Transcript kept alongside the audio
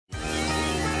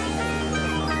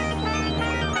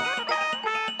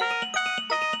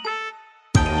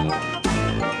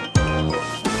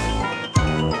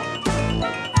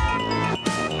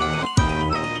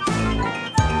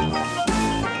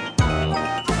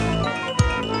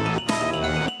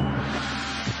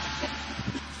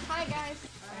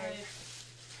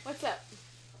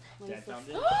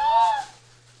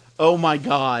Oh my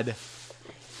god.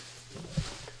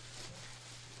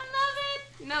 I love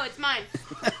it. No, it's mine.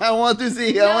 I want to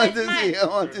see. No, I want it's to mine. see. I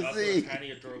want There's to also see. a tiny,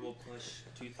 adorable plush,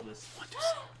 toothless. I want to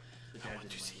see. The dad I want to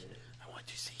didn't see. like it. I want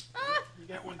to see. You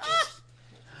got one.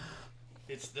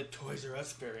 It's the Toys R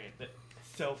Us variant. The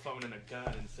cell phone and a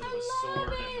gun instead of a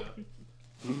sword and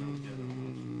a.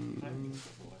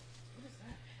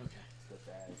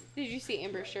 Did you see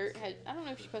Amber's shirt? I don't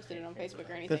know if she posted it on Facebook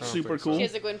or anything. That's super think so. cool. She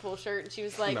has a Gwenpool shirt, and she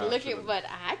was like, No, "Look she at what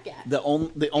I got."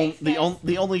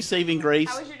 The only saving grace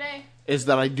How was your day? is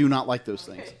that I do not like those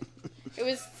things. It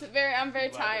was very. I'm very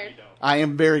tired. I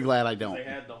am very glad I don't. They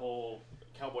had the whole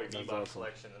Cowboy Bebop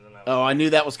collection, and then Oh, I knew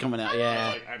that was coming out.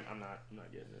 Yeah, like, I'm not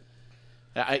getting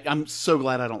it. I'm so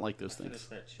glad I don't like those Finish things.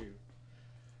 that shoe.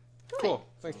 Cool.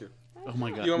 Thank you. Oh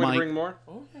my god, You want me to Mike, bring more?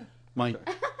 Oh yeah. Mike,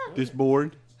 this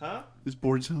board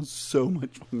sounds so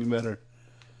much fucking better.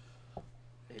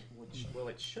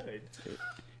 It should.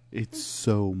 It's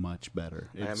so much better.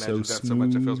 I It's imagine so that so much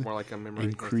it feels smooth more like a memory.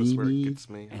 and If this is where it creamy gets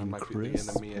me, I and might be the crisp.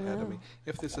 enemy ahead of me.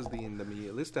 If this is the end of me,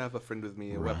 at least I have a friend with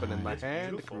me, a weapon in my It's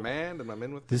hand, beautiful. a command, and I'm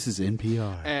in with This is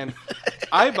NPR. And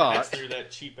I That's bought, through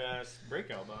that cheap ass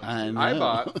breakout box. I I know.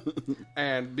 bought,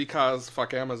 and because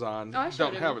fuck Amazon, Oh, I showed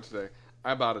don't him. have it today,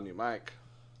 I bought a new mic.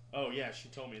 Oh yeah, she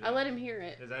told me that. I let him hear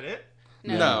it. Is that it?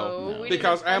 No, we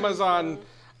because didn't explain Amazon, it,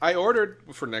 I ordered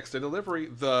for next day delivery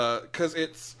because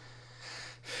it's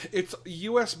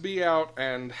USB out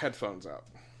and headphones out,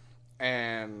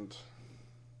 and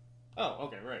Oh,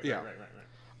 okay, right. Yeah.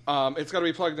 Right. it's got to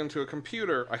be plugged into a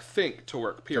computer, I think, to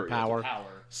work. Period. power.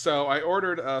 Power. So I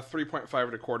ordered a 3.5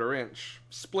 1/4 inch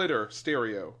splitter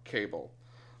stereo cable,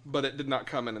 but it did not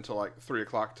come in until like 3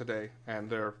 o'clock today, and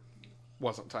there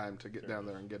wasn't time to get down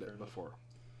there and get it before.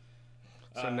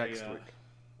 So next week.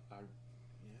 Yes.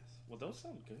 Well, those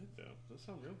sound good though. Those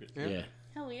sound real good. Yeah.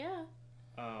 Hell yeah.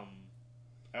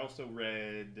 I also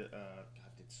read. God, I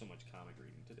did so much comic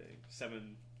reading today.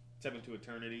 Seven to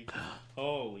Eternity.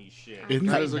 Holy shit! Isn't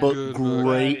That that is a book good book.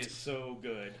 great? That is so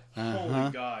good. Uh-huh.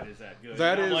 Holy God, is that good?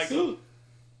 That And I'm is-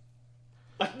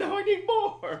 like, now I need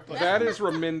more. But, That is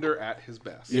Reminder at his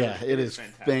best. Yeah, it is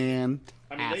fantastic.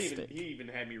 fantastic. I mean, he even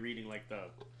had me reading like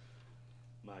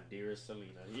My Dearest Selena.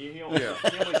 He only, Yeah.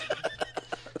 he only,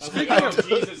 I was like, oh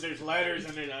Jesus, there's letters,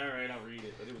 and then all right, I'll read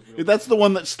it. But it was real That's the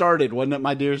one that started, wasn't it?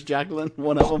 My dearest Jacqueline,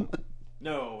 one of them.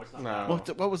 No, it's not. No.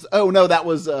 What was? Oh no, that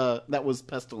was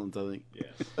Pestilence, I think.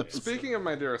 Yeah. Speaking of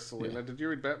My Dearest Selena, did you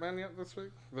read Batman yet this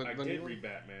week? I The did new one? read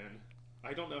Batman.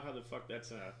 I don't know how the fuck that's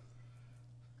a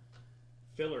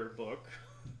filler book.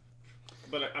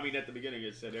 But I mean, at the beginning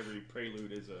it said every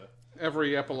prelude is a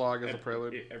Every epilogue is a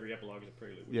prelude. Every epilogue is a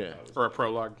prelude. which Yeah. I was Or a like,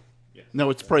 prologue. yeah. No,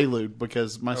 it's prelude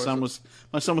because my is son it? was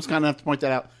kind enough to point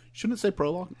that out. Shouldn't it say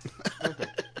prologue?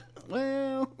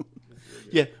 Well,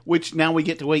 yeah. Which now we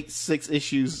get to wait 7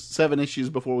 issues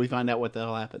before we find out what the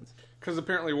hell happens. Because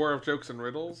apparently War of Jokes and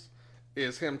Riddles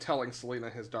is him telling Selena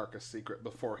his darkest secret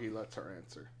before he lets her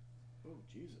answer. Oh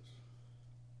Jesus!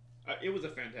 It was a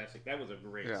fantastic. That was a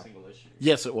great Yeah. single issue.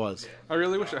 Yes, it was. I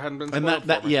really wish it hadn't been And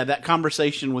spoiled for me. that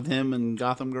conversation with him and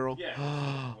Gotham Girl.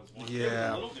 Yeah. was one. It was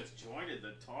Yeah. a little disjointed.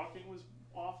 The talking was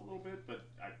off a little bit, but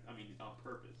I mean on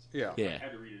purpose. Yeah. Yeah. I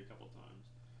had to read it a couple times.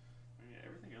 I mean,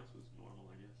 everything else was normal,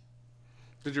 I guess.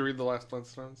 Did you read The Last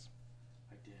Flintstones?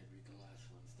 I did read the last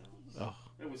Flintstones. Oh.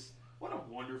 It was what a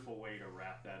wonderful way to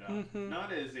wrap that up. Mm-hmm.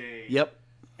 Not as a Yep.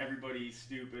 everybody's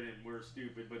stupid and we're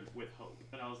stupid, but with hope.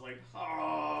 And I was like,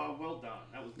 oh, well done.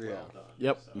 That was well done.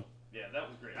 Yep. So, yeah, that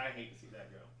was great. I hate to see that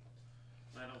go.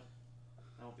 I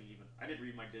don't think even I didn't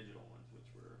read my digital ones, which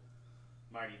were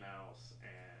Mighty Mouse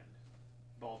and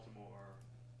Baltimore.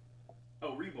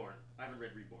 Oh, Reborn. I haven't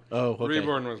read Reborn. Oh, okay.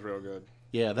 Reborn was real good.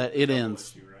 Yeah, that it Double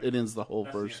ends. issue, right? It ends the whole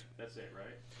That's first. That's it, right?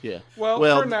 Yeah. Well,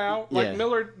 for now, like yeah.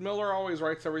 Miller always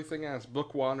writes everything as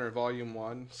book 1 or volume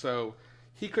 1, so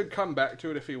he could come back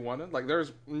to it if he wanted. Like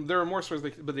there are more stories,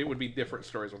 but it would be different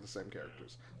stories with the same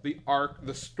characters.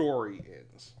 The story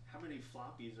ends. How many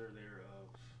floppies are there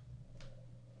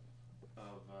of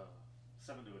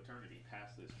Seven to Eternity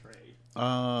past this trade?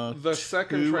 The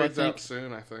second 2, I trade's think. out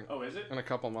soon, I think, Oh, is it? in a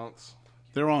couple months.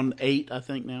 They're on 8, I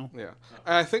think now. Yeah,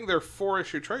 and I think they're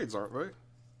 4-issue trades, aren't they?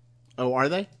 Oh, are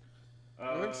they?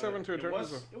 I think Seven to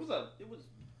Eternity It was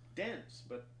dense,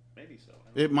 but maybe so.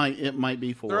 It might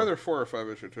be 4. They're either 4 or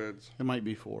 5-issue trades. It might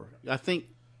be 4. I think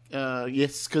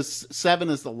yes, because 7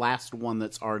 is the last one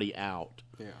that's already out.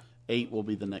 Yeah, 8 will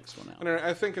be the next one out. and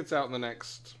I think it's out in the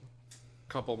next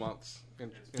couple months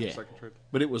in the Yeah. second trade.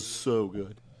 But it was so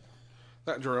good.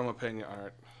 That Jerome Pena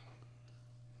art.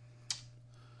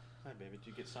 Hi, baby. Did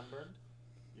you get sunburned?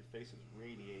 Your face is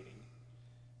radiating.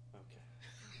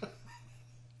 Okay.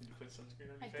 Did you put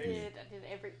sunscreen on I your face? did. I did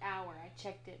every hour. I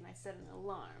checked it and I set an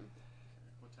alarm.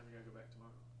 What time you gotta go back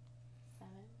tomorrow?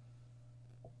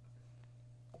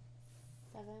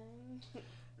 7.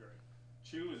 You're right.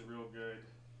 Chew is real good.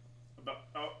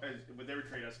 With every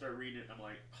trade, I start reading it and I'm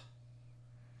like,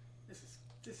 this is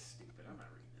stupid. I'm not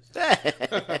reading this.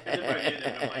 And then by the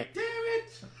end, I'm like, damn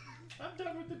it! I'm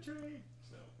done with the trade.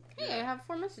 So. Hey, I have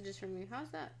 4 messages from you. How's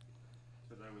that?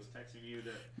 Because I was texting you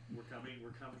that we're coming.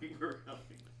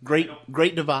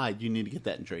 Great divide. You need to get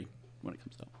that in trade when it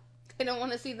comes to. They don't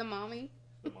want to see the mommy.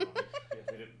 The mommy. Yeah,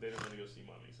 they didn't want to go see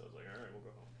mommy, so I was like, all right, we'll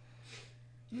go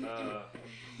home.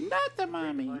 Not the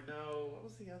mommy. I know. What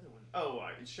was the other one? Oh,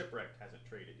 Shipwrecked hasn't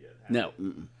traded yet. No.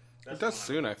 Mm-mm. It does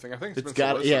soon, I think. I think It's been got.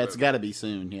 solicited. Yeah, it's got to be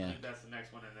soon. I Yeah. think that's the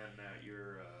next one, and then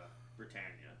your Britannia,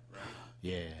 right?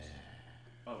 Yeah.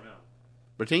 Oh no.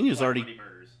 Britannia's Black already. Monday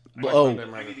Murders. Oh.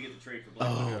 I need to get the trade for Black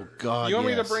Monday Oh Murders. God. You want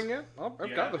me to yes. bring it? I've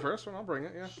Yeah. got the first one. I'll bring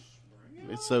it, yeah.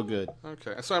 It's so good.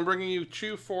 Okay, so I'm bringing you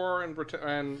Chew 4 and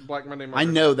Black Monday Murders. I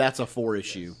know that's a 4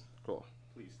 issue. Cool.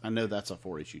 Please. I know that's a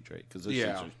 4 issue trade because those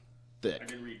Yeah. things are I thick.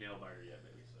 didn't read Nailbiter yet,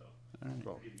 maybe, so. All right.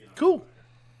 Cool. I need to get on Cool.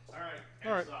 Nailbiter. All right.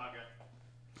 All right. Saga.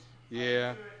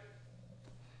 Yeah.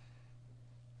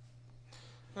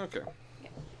 Okay.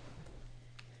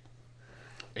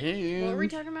 And What were we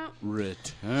talking about?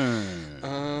 return. Hang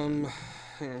on,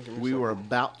 give me a We second. were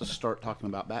about to start talking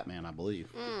about Batman, I believe.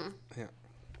 Yeah.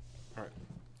 All right.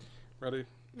 Ready?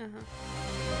 Uh-huh.